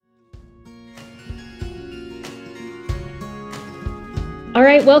All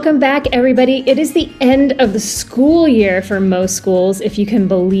right, welcome back, everybody. It is the end of the school year for most schools, if you can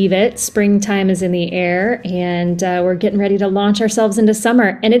believe it. Springtime is in the air, and we're getting ready to launch ourselves into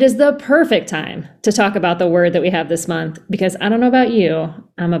summer. And it is the perfect time to talk about the word that we have this month, because I don't know about you,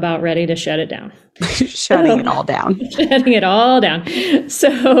 I'm about ready to shut it down. Shutting it all down. Shutting it all down.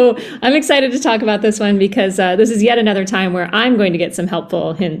 So I'm excited to talk about this one because this is yet another time where I'm going to get some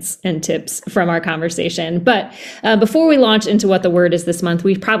helpful hints and tips from our conversation. But before we launch into what the word is this month,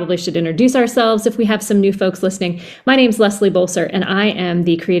 we probably should introduce ourselves if we have some new folks listening. My name's Leslie Bolser, and I am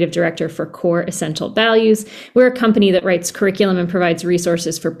the creative director for Core Essential Values. We're a company that writes curriculum and provides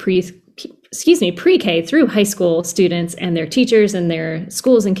resources for pre-K through high school students and their teachers and their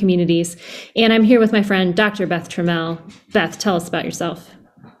schools and communities. And I'm here with my friend, Dr. Beth Trammell. Beth, tell us about yourself.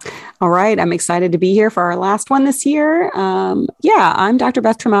 All right. I'm excited to be here for our last one this year. I'm Dr.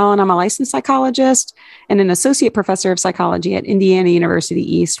 Beth Trammell, and I'm a licensed psychologist and an associate professor of psychology at Indiana University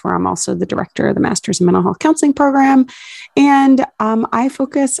East, where I'm also the director of the Master's in Mental Health Counseling program. And I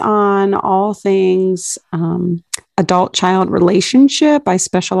focus on all things adult-child relationship. I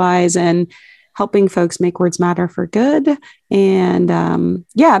specialize in helping folks make words matter for good. And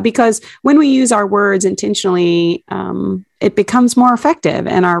because when we use our words intentionally, it becomes more effective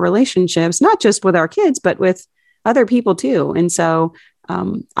in our relationships, not just with our kids, but with other people too. And so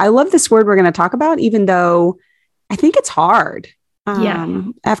I love this word we're going to talk about, even though I think it's hard.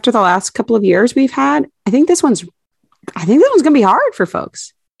 After the last couple of years we've had, I think this one's going to be hard for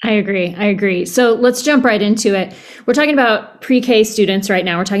folks. I agree. So let's jump right into it. We're talking about pre-K students right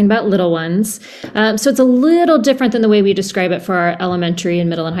now. We're talking about little ones. So it's a little different than the way we describe it for our elementary and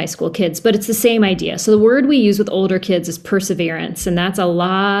middle and high school kids, but it's the same idea. So the word we use with older kids is perseverance, and that's a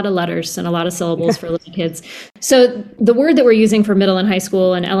lot of letters and a lot of syllables for little kids. So the word that we're using for middle and high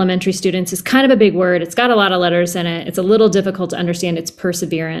school and elementary students is kind of a big word. It's got a lot of letters in it. It's a little difficult to understand. It's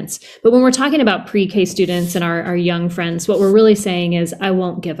perseverance. But when we're talking about pre-K students and our young friends, what we're really saying is, I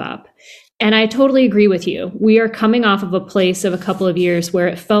won't give up. And I totally agree with you. We are coming off of a place of a couple of years where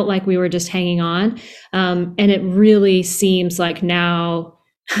it felt like we were just hanging on. And it really seems like now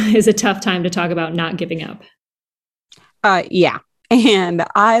is a tough time to talk about not giving up. And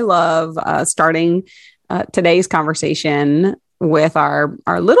I love starting today's conversation with our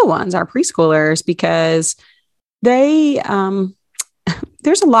little ones, our preschoolers, because they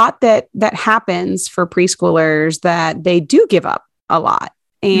there's a lot that happens for preschoolers that they do give up a lot.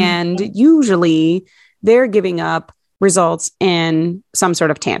 And usually their giving up results in some sort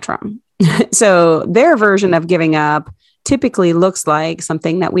of tantrum. So their version of giving up typically looks like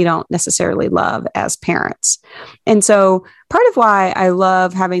something that we don't necessarily love as parents. And so part of why I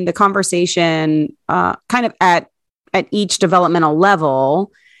love having the conversation kind of at each developmental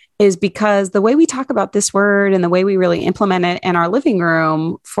level is because the way we talk about this word and the way we really implement it in our living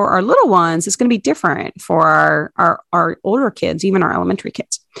room for our little ones is going to be different for our older kids, even our elementary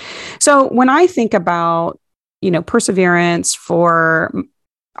kids. So when I think about, perseverance for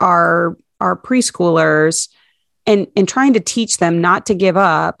our preschoolers and trying to teach them not to give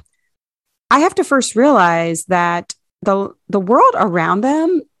up, I have to first realize that the world around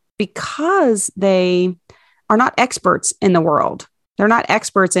them, because they are not experts in the world, they're not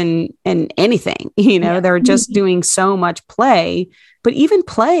experts in anything, they're just doing so much play, but even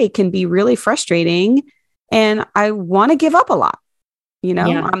play can be really frustrating. And I want to give up a lot.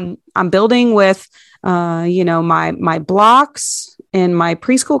 I'm building with, my blocks in my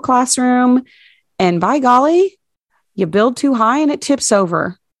preschool classroom, and by golly, you build too high and it tips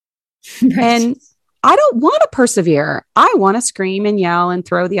over. Right. And I don't want to persevere. I want to scream and yell and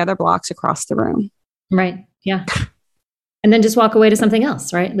throw the other blocks across the room. Right. Yeah. And then just walk away to something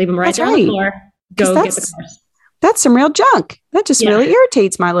else, right? Leave them right there on the floor. Go get the cars. That's some real junk. That just really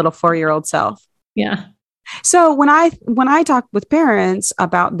irritates my little 4-year-old self. Yeah. So when I talk with parents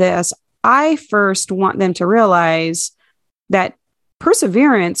about this, I first want them to realize that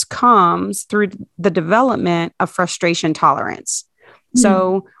perseverance comes through the development of frustration tolerance.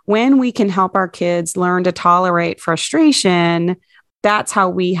 So when we can help our kids learn to tolerate frustration, that's how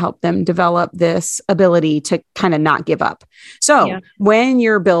we help them develop this ability to kind of not give up. So when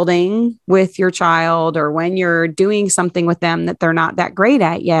you're building with your child, or when you're doing something with them that they're not that great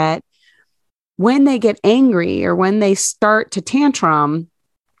at yet, when they get angry or when they start to tantrum,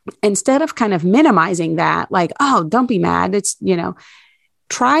 instead of kind of minimizing that, like, oh, don't be mad. It's,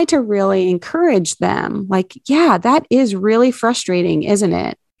 try to really encourage them. Like, yeah, that is really frustrating, isn't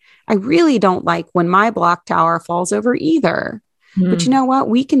it? I really don't like when my block tower falls over either. But you know what?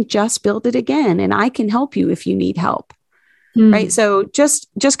 We can just build it again, and I can help you if you need help. Right. So just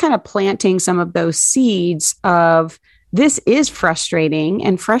kind of planting some of those seeds of this is frustrating,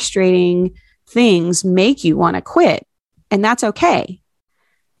 and frustrating things make you want to quit, and that's okay.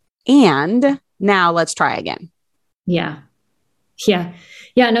 And now let's try again. Yeah. Yeah.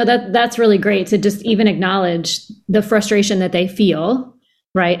 Yeah. No, that's really great to just even acknowledge the frustration that they feel,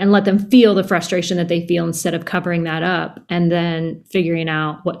 right? And let them feel the frustration that they feel instead of covering that up and then figuring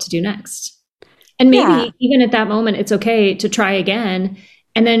out what to do next. And maybe even at that moment, it's okay to try again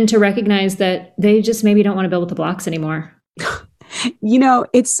and then to recognize that they just maybe don't want to build with the blocks anymore.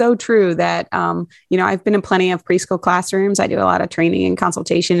 It's so true that, I've been in plenty of preschool classrooms. I do a lot of training and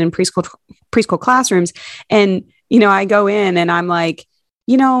consultation in preschool classrooms. And, I go in and I'm like,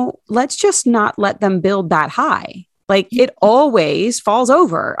 let's just not let them build that high. Like it always falls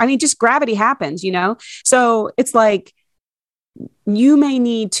over. I mean, just gravity happens, So it's like, you may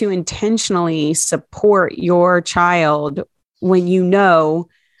need to intentionally support your child when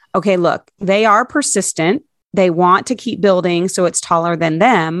okay, look, they are persistent. They want to keep building, so it's taller than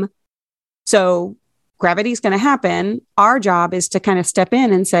them. So gravity is going to happen. Our job is to kind of step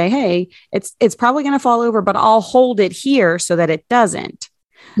in and say, hey, it's probably going to fall over, but I'll hold it here so that it doesn't.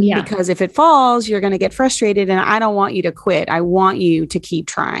 Yeah. Because if it falls, you're going to get frustrated, and I don't want you to quit. I want you to keep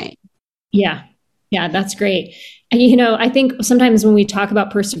trying. Yeah. Yeah, that's great. And, I think sometimes when we talk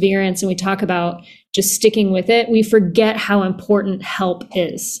about perseverance and we talk about just sticking with it, we forget how important help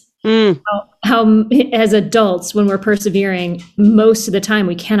is. How as adults, when we're persevering, most of the time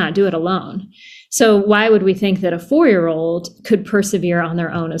we cannot do it alone. So why would we think that a 4-year-old could persevere on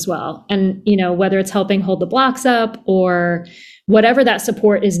their own as well? And, whether it's helping hold the blocks up or whatever that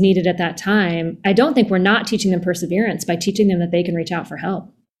support is needed at that time, I don't think we're not teaching them perseverance by teaching them that they can reach out for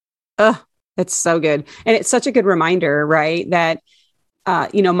help. It's so good. And it's such a good reminder, right? That,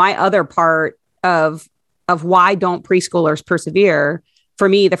 my other part of why don't preschoolers persevere, for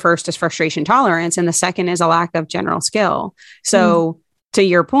me, the first is frustration tolerance. And the second is a lack of general skill. So to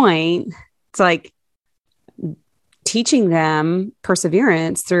your point, it's like teaching them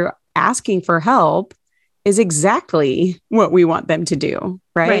perseverance through asking for help is exactly what we want them to do,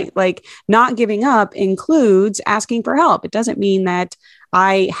 right? Like not giving up includes asking for help. It doesn't mean that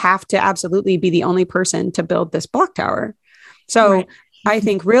I have to absolutely be the only person to build this block tower. So I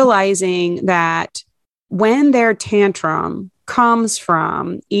think realizing that when their tantrum comes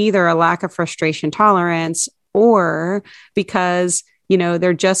from either a lack of frustration tolerance or because,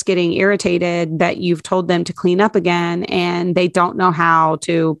 they're just getting irritated that you've told them to clean up again and they don't know how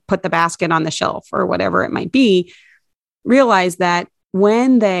to put the basket on the shelf or whatever it might be, realize that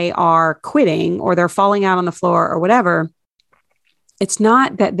when they are quitting or they're falling out on the floor or whatever, it's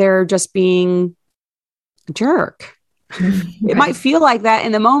not that they're just being a jerk. It might feel like that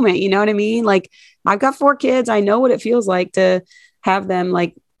in the moment. You know what I mean? Like I've got 4 kids. I know what it feels like to have them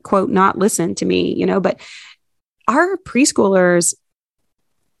like, quote, not listen to me, but our preschoolers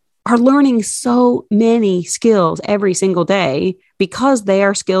are learning so many skills every single day because they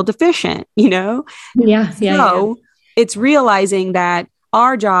are skill deficient, Yeah. So it's realizing that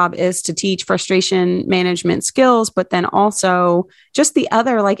our job is to teach frustration management skills, but then also just the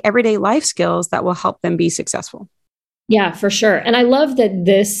other like everyday life skills that will help them be successful. Yeah, for sure. And I love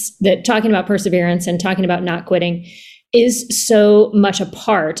that talking about perseverance and talking about not quitting is so much a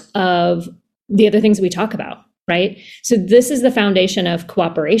part of the other things we talk about, right? So this is the foundation of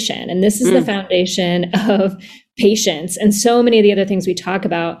cooperation, and this is the foundation of patience, and so many of the other things we talk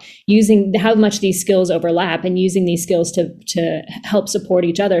about, using how much these skills overlap and using these skills to help support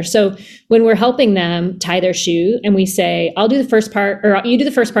each other. So when we're helping them tie their shoe and we say, I'll do the first part, or you do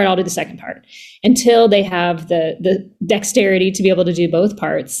the first part, I'll do the second part, until they have the dexterity to be able to do both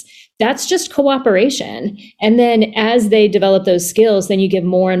parts, that's just cooperation. And then as they develop those skills, then you give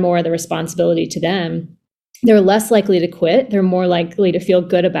more and more of the responsibility to them. They're less likely to quit. They're more likely to feel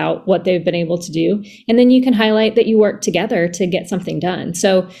good about what they've been able to do. And then you can highlight that you work together to get something done.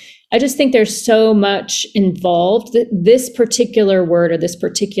 So I just think there's so much involved. This particular word or this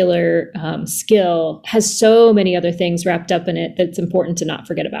particular skill has so many other things wrapped up in it that's important to not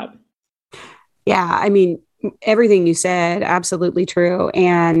forget about. Yeah, I mean, everything you said, absolutely true.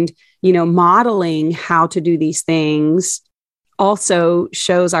 And, modeling how to do these things also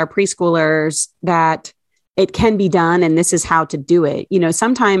shows our preschoolers that it can be done and this is how to do it.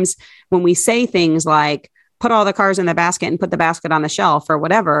 Sometimes when we say things like, put all the cars in the basket and put the basket on the shelf or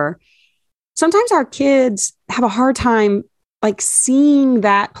whatever, sometimes our kids have a hard time like seeing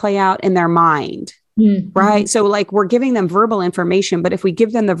that play out in their mind. Right. So like we're giving them verbal information, but if we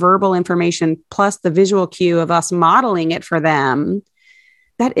give them the verbal information plus the visual cue of us modeling it for them,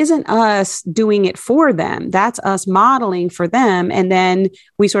 that isn't us doing it for them. That's us modeling for them. And then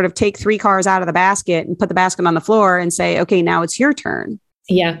we sort of take 3 cars out of the basket and put the basket on the floor and say, okay, now it's your turn.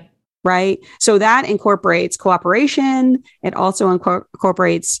 Yeah. Right. So that incorporates cooperation. It also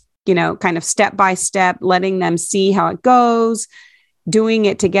incorporates, kind of step by step, letting them see how it goes, doing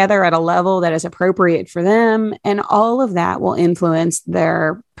it together at a level that is appropriate for them. And all of that will influence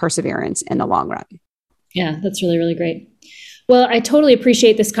their perseverance in the long run. Yeah, that's really, really great. Well, I totally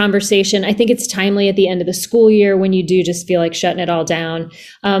appreciate this conversation. I think it's timely at the end of the school year when you do just feel like shutting it all down.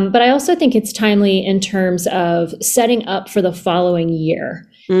 But I also think it's timely in terms of setting up for the following year.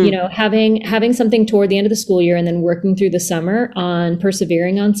 Having something toward the end of the school year and then working through the summer on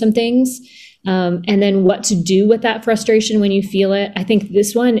persevering on some things. And then what to do with that frustration when you feel it. I think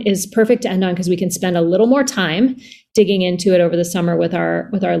this one is perfect to end on because we can spend a little more time digging into it over the summer with our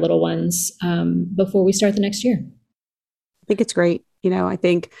little ones before we start the next year. I think it's great. I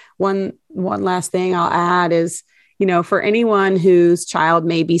think one last thing I'll add is, for anyone whose child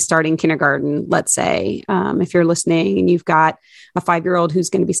may be starting kindergarten, let's say, if you're listening and you've got a 5-year-old who's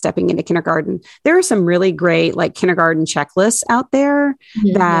going to be stepping into kindergarten, there are some really great kindergarten checklists out there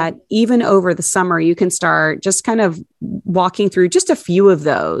that even over the summer, you can start just kind of walking through just a few of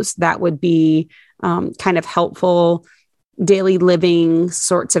those that would be kind of helpful daily living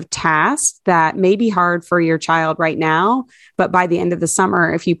sorts of tasks that may be hard for your child right now. But by the end of the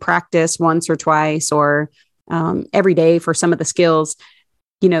summer, if you practice once or twice or every day for some of the skills,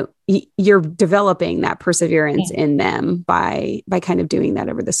 you're developing that perseverance in them by kind of doing that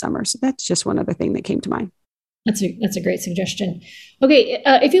over the summer. So that's just one other thing that came to mind. That's a great suggestion. Okay,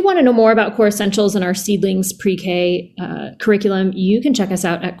 if you want to know more about Core Essentials and our Seedlings Pre-K curriculum, you can check us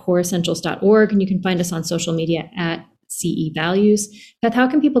out at coreessentials.org, and you can find us on social media at CE Values. Beth, how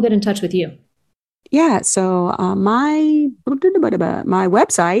can people get in touch with you? Yeah, so my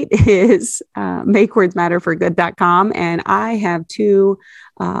website is makewordsmatterforgood.com, and I have 2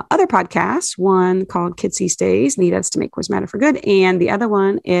 other podcasts, one called Kids These Days Need Us to Make Words Matter for Good, and the other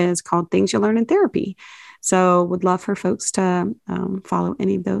one is called Things You Learn in Therapy. So would love for folks to follow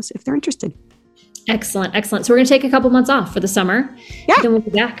any of those if they're interested. Excellent. So we're going to take a couple months off for the summer. Yeah. Then we'll be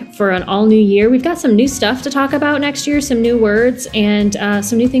back for an all new year. We've got some new stuff to talk about next year, some new words and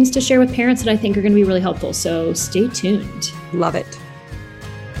some new things to share with parents that I think are going to be really helpful. So stay tuned. Love it.